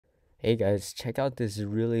Hey guys, check out this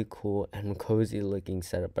really cool and cozy looking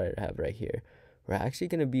setup I have right here. We're actually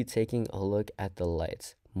going to be taking a look at the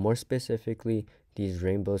lights, more specifically these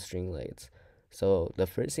rainbow string lights. So the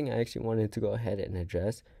first thing I actually wanted to go ahead and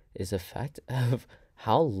address is the fact of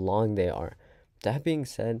how long they are. That being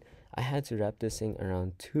said, I had to wrap this thing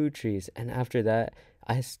around 2 trees, and after that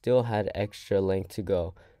I still had extra length to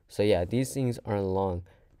go. So yeah, these things are long,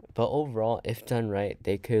 but overall, if done right,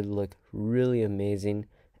 they could look really amazing.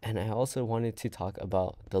 And I also wanted to talk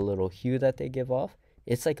about the little hue that they give off.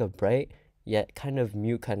 It's like a bright yet kind of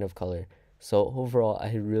mute kind of color. So overall,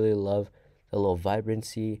 I really love the little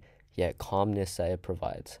vibrancy yet calmness that it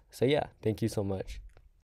provides. So yeah, thank you so much.